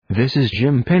This is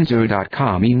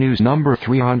JimPinto.com e-news number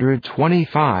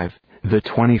 325, the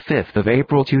 25th of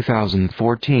April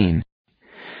 2014.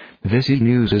 This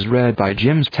e-news is read by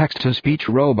Jim's text-to-speech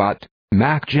robot,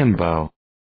 Mac Jimbo.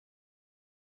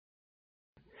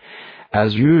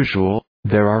 As usual,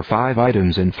 there are 5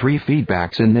 items and 3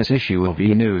 feedbacks in this issue of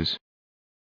e-news.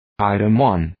 Item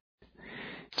 1.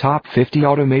 Top 50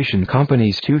 Automation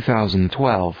Companies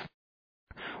 2012.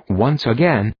 Once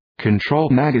again, Control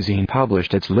magazine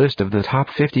published its list of the top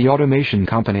 50 automation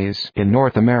companies in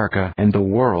North America and the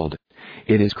world.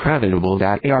 It is creditable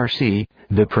that ARC,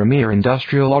 the premier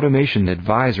industrial automation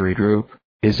advisory group,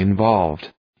 is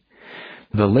involved.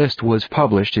 The list was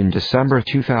published in December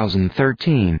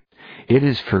 2013. It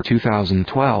is for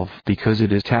 2012 because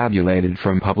it is tabulated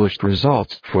from published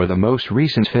results for the most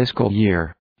recent fiscal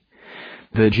year.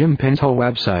 The Jim Pinto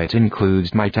website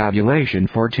includes my tabulation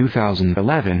for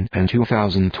 2011 and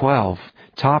 2012,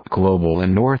 top global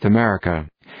and North America.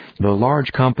 The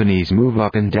large companies move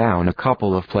up and down a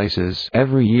couple of places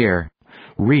every year.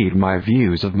 Read my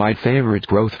views of my favorite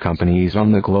growth companies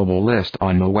on the global list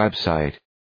on the website.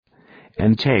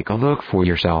 And take a look for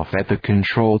yourself at the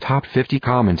Control Top 50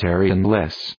 commentary and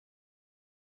lists.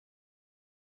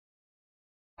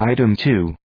 Item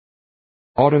 2.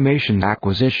 Automation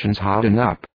acquisitions hotting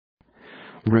up.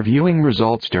 Reviewing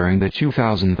results during the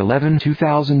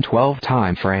 2011-2012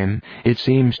 timeframe, it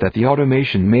seems that the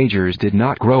automation majors did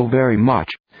not grow very much,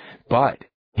 but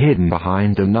hidden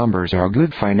behind the numbers are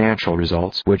good financial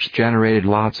results which generated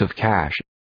lots of cash.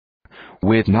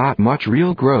 With not much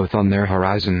real growth on their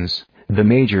horizons, the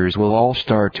majors will all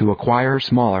start to acquire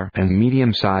smaller and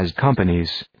medium-sized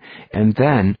companies, and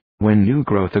then, when new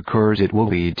growth occurs, it will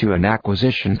lead to an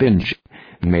acquisition binge.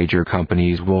 Major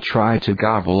companies will try to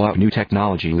gobble up new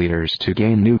technology leaders to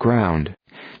gain new ground.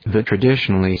 The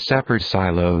traditionally separate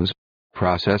silos,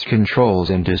 process controls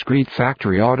and discrete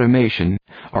factory automation,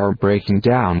 are breaking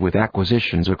down with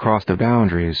acquisitions across the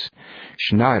boundaries.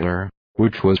 Schneider,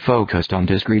 which was focused on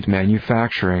discrete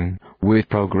manufacturing, with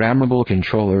programmable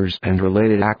controllers and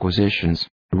related acquisitions,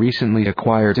 recently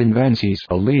acquired Invensys,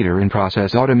 a leader in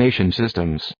process automation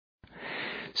systems.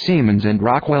 Siemens and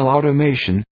Rockwell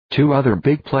Automation, 2 other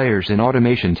big players in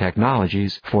automation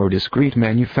technologies for discrete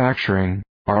manufacturing,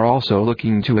 are also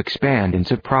looking to expand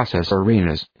into process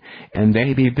arenas, and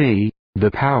ABB,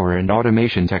 the power and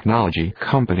automation technology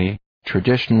company,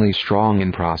 traditionally strong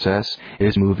in process,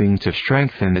 is moving to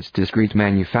strengthen its discrete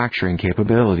manufacturing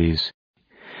capabilities.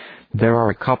 There are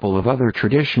a couple of other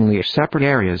traditionally separate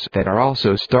areas that are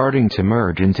also starting to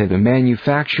merge into the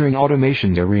manufacturing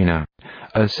automation arena.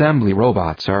 Assembly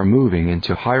robots are moving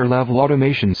into higher-level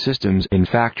automation systems in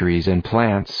factories and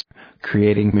plants,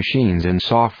 creating machines and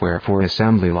software for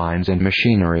assembly lines and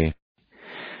machinery.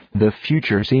 The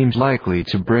future seems likely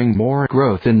to bring more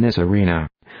growth in this arena.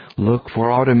 Look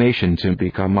for automation to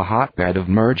become a hotbed of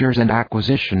mergers and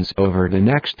acquisitions over the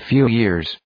next few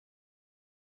years.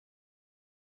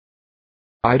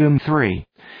 Item 3.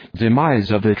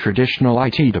 Demise of the traditional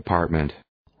IT department.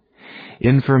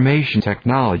 Information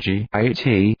technology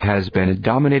 (IT) has been a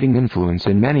dominating influence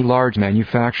in many large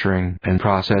manufacturing and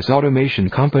process automation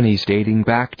companies dating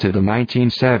back to the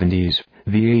 1970s,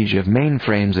 the age of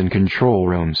mainframes and control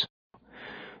rooms.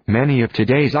 Many of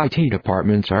today's IT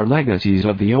departments are legacies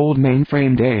of the old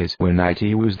mainframe days when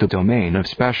IT was the domain of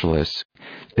specialists.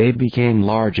 They became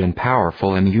large and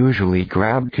powerful and usually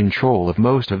grabbed control of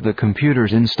most of the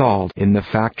computers installed in the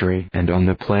factory and on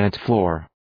the plant floor.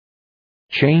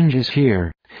 Change is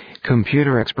here.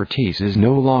 Computer expertise is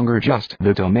no longer just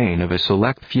the domain of a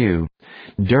select few.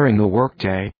 During the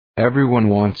workday, everyone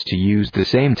wants to use the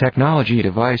same technology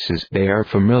devices they are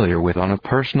familiar with on a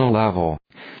personal level.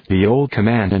 The old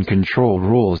command and control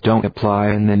rules don't apply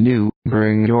in the new,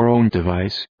 bring your own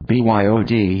device,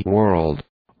 BYOD world.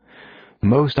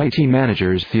 Most IT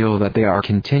managers feel that they are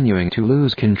continuing to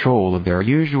lose control of their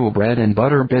usual bread and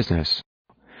butter business.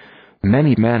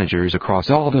 Many managers across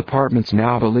all departments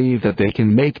now believe that they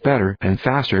can make better and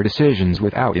faster decisions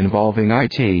without involving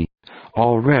IT.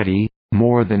 Already,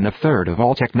 more than a third of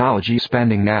all technology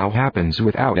spending now happens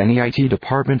without any IT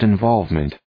department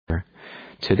involvement.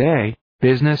 Today,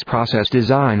 business process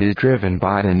design is driven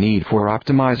by the need for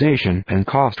optimization and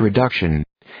cost reduction.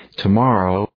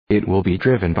 Tomorrow, it will be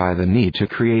driven by the need to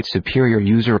create superior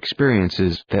user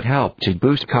experiences that help to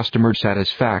boost customer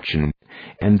satisfaction.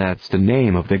 And that's the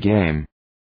name of the game.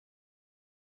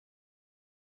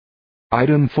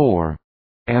 Item 4.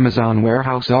 Amazon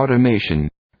Warehouse Automation.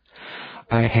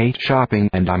 I hate shopping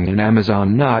and I'm an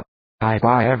Amazon nut. I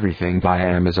buy everything by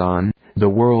Amazon, the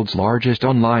world's largest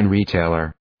online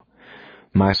retailer.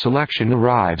 My selection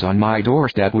arrives on my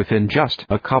doorstep within just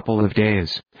a couple of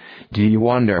days. Do you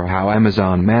wonder how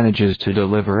Amazon manages to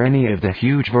deliver any of the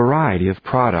huge variety of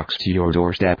products to your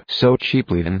doorstep so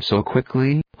cheaply and so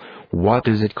quickly? What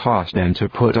does it cost them to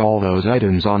put all those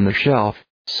items on the shelf,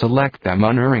 select them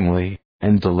unerringly,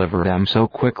 and deliver them so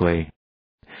quickly?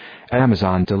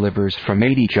 Amazon delivers from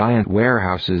 80 giant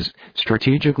warehouses,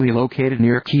 strategically located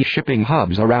near key shipping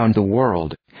hubs around the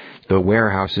world. The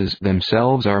warehouses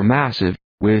themselves are massive,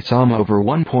 with some over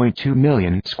 1.2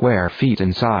 million square feet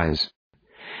in size.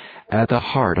 At the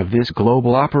heart of this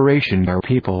global operation are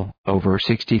people, over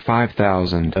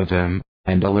 65,000 of them,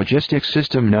 and a logistics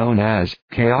system known as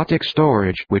chaotic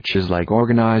storage, which is like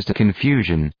organized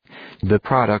confusion. The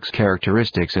product's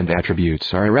characteristics and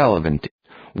attributes are irrelevant.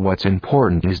 What's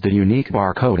important is the unique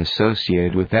barcode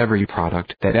associated with every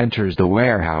product that enters the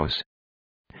warehouse.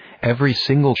 Every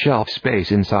single shelf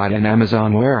space inside an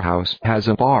Amazon warehouse has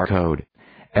a barcode.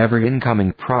 Every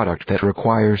incoming product that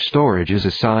requires storage is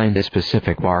assigned a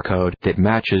specific barcode that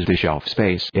matches the shelf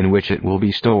space in which it will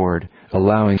be stored,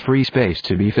 allowing free space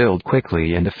to be filled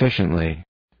quickly and efficiently.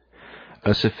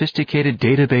 A sophisticated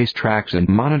database tracks and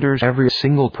monitors every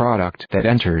single product that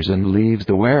enters and leaves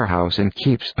the warehouse and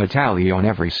keeps a tally on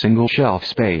every single shelf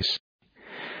space.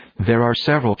 There are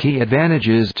several key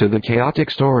advantages to the chaotic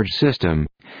storage system.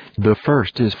 The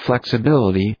first is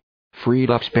flexibility. Freed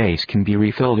up space can be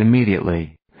refilled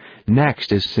immediately.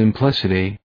 Next is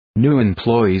simplicity. New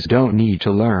employees don't need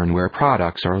to learn where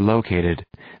products are located.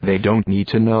 They don't need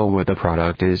to know what the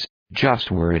product is,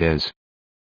 just where it is.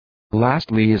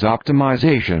 Lastly is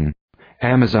optimization.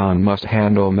 Amazon must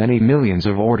handle many millions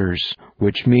of orders,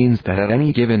 which means that at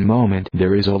any given moment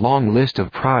there is a long list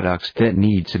of products that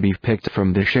need to be picked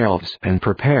from the shelves and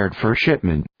prepared for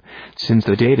shipment. Since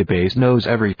the database knows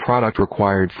every product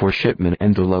required for shipment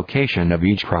and the location of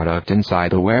each product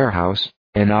inside the warehouse,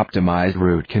 an optimized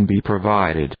route can be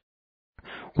provided.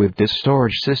 With this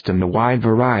storage system, a wide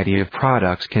variety of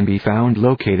products can be found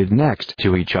located next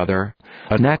to each other.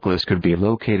 A necklace could be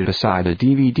located beside a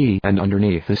DVD and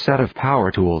underneath a set of power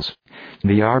tools.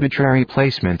 The arbitrary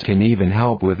placement can even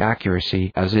help with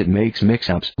accuracy, as it makes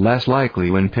mix-ups less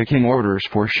likely when picking orders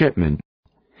for shipment.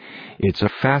 It's a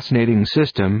fascinating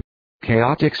system.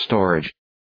 Chaotic storage.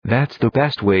 That's the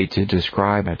best way to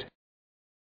describe it.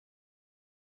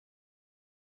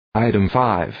 Item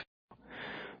 5.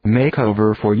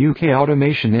 Makeover for UK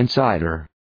Automation Insider.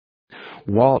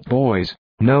 Walt Boyes,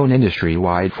 known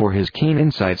industry-wide for his keen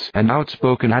insights and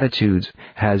outspoken attitudes,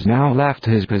 has now left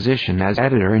his position as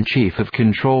editor-in-chief of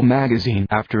Control magazine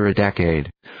after a decade.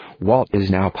 Walt is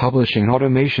now publishing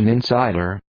Automation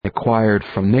Insider, acquired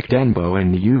from Nick Denbo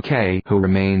in the UK, who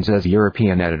remains as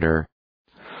European editor.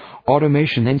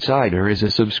 Automation Insider is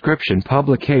a subscription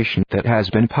publication that has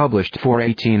been published for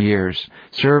 18 years,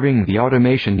 serving the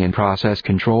automation and process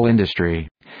control industry.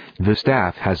 The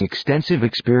staff has extensive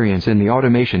experience in the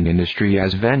automation industry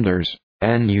as vendors,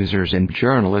 end users and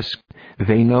journalists.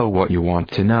 They know what you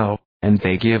want to know, and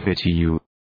they give it to you.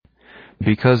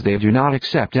 Because they do not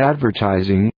accept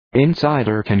advertising,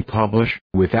 Insider can publish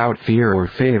without fear or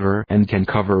favor and can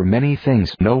cover many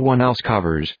things no one else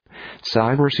covers.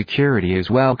 Cybersecurity is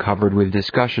well covered with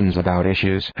discussions about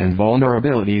issues and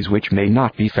vulnerabilities which may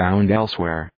not be found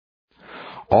elsewhere.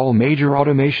 All major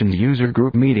automation user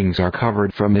group meetings are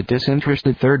covered from a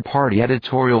disinterested third-party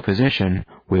editorial position,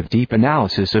 with deep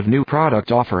analysis of new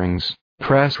product offerings,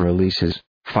 press releases,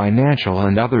 financial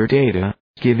and other data,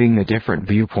 giving a different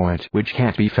viewpoint which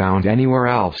can't be found anywhere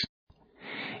else.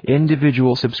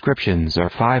 Individual subscriptions are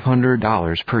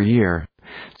 $500 per year.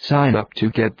 Sign up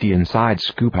to get the inside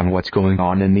scoop on what's going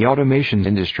on in the automation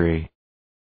industry.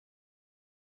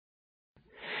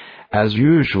 As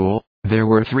usual, there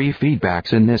were 3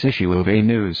 feedbacks in this issue of A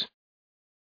News.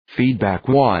 Feedback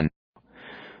 1.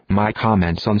 My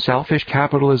comments on selfish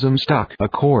capitalism struck a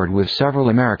chord with several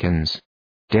Americans.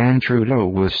 Dan Trudeau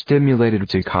was stimulated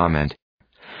to comment.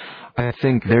 I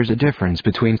think there's a difference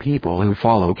between people who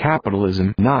follow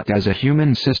capitalism not as a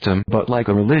human system but like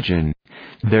a religion.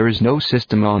 There is no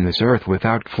system on this earth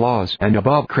without flaws and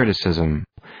above criticism.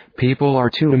 People are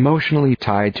too emotionally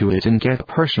tied to it and get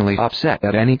personally upset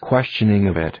at any questioning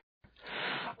of it.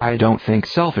 I don't think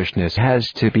selfishness has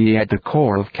to be at the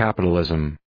core of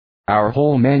capitalism. Our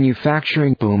whole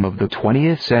manufacturing boom of the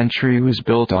 20th century was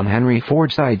built on Henry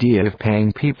Ford's idea of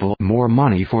paying people more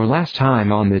money for less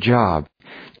time on the job.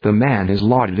 The man is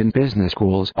lauded in business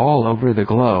schools all over the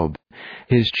globe.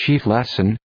 His chief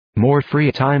lesson: more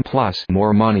free time plus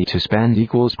more money to spend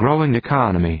equals growing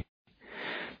economy.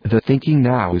 The thinking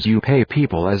now is you pay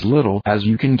people as little as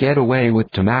you can get away with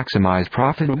to maximize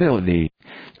profitability.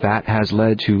 That has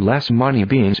led to less money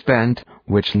being spent,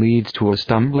 which leads to a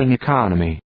stumbling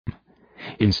economy.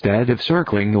 Instead of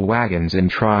circling the wagons and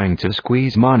trying to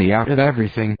squeeze money out of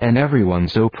everything and everyone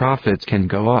so profits can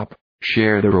go up,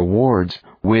 share the rewards,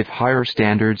 with higher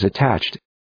standards attached.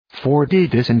 Ford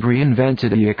did this and reinvented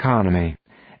the economy.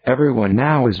 Everyone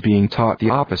now is being taught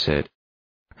the opposite.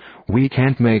 We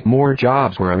can't make more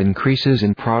jobs where increases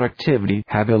in productivity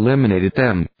have eliminated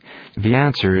them. The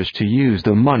answer is to use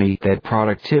the money that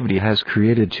productivity has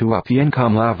created to up the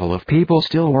income level of people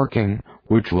still working,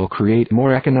 which will create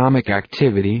more economic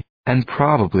activity, and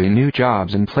probably new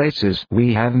jobs in places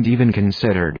we haven't even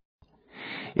considered.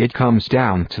 It comes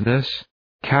down to this.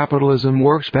 Capitalism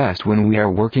works best when we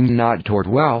are working not toward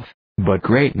wealth, but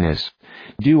greatness.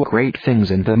 Do great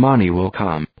things and the money will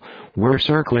come. We're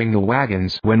circling the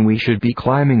wagons when we should be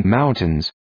climbing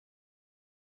mountains.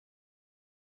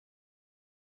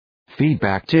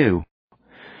 Feedback 2.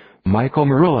 Michael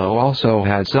Murillo also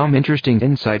had some interesting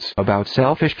insights about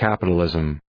selfish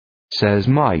capitalism. Says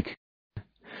Mike.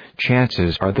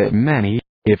 Chances are that many,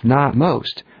 if not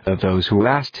most, of those who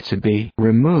asked to be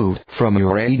removed from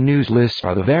your A news list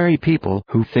are the very people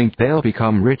who think they'll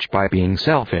become rich by being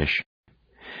selfish.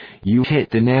 You hit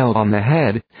the nail on the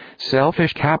head.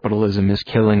 Selfish capitalism is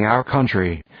killing our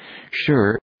country.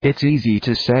 Sure, it's easy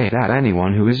to say that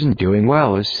anyone who isn't doing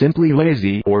well is simply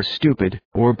lazy or stupid,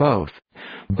 or both.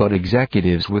 But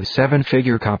executives with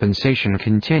seven-figure compensation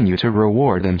continue to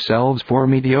reward themselves for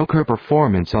mediocre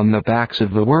performance on the backs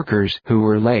of the workers who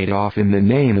were laid off in the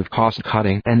name of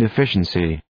cost-cutting and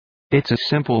efficiency. It's a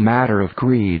simple matter of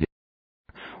greed.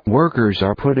 Workers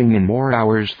are putting in more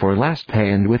hours for less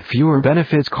pay and with fewer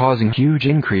benefits, causing huge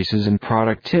increases in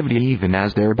productivity even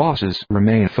as their bosses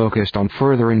remain focused on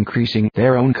further increasing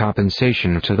their own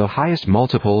compensation to the highest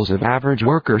multiples of average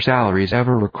worker salaries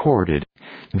ever recorded.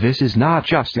 This is not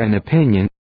just an opinion,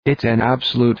 it's an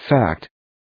absolute fact.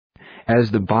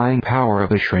 As the buying power of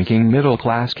the shrinking middle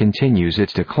class continues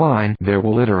its decline, there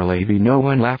will literally be no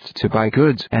one left to buy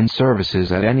goods and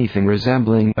services at anything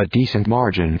resembling a decent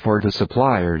margin for the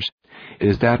suppliers.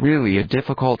 Is that really a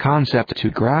difficult concept to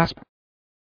grasp?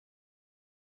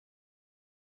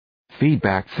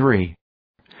 Feedback 3.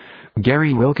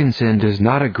 Gary Wilkinson does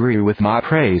not agree with my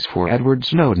praise for Edward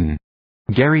Snowden.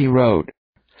 Gary wrote,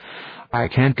 I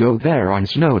can't go there on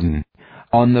Snowden.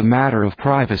 On the matter of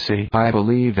privacy, I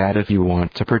believe that if you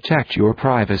want to protect your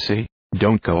privacy,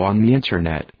 don't go on the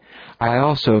internet. I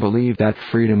also believe that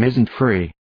freedom isn't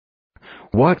free.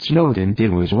 What Snowden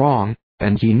did was wrong,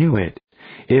 and he knew it.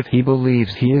 If he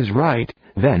believes he is right,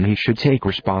 then he should take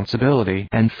responsibility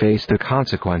and face the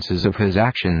consequences of his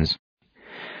actions.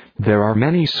 There are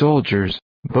many soldiers,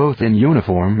 both in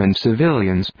uniform and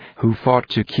civilians, who fought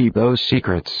to keep those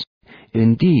secrets.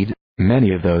 Indeed,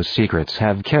 many of those secrets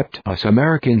have kept us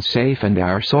Americans safe and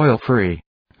our soil free.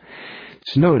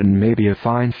 Snowden may be a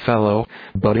fine fellow,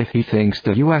 but if he thinks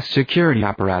the U.S. security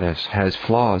apparatus has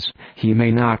flaws, he may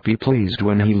not be pleased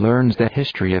when he learns the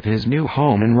history of his new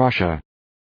home in Russia.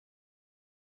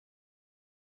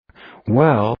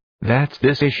 Well, that's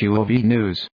this issue of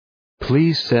E-News.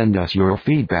 Please send us your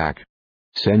feedback.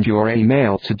 Send your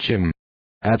email to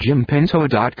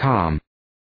jim@jimpinto.com.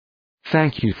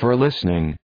 Thank you for listening.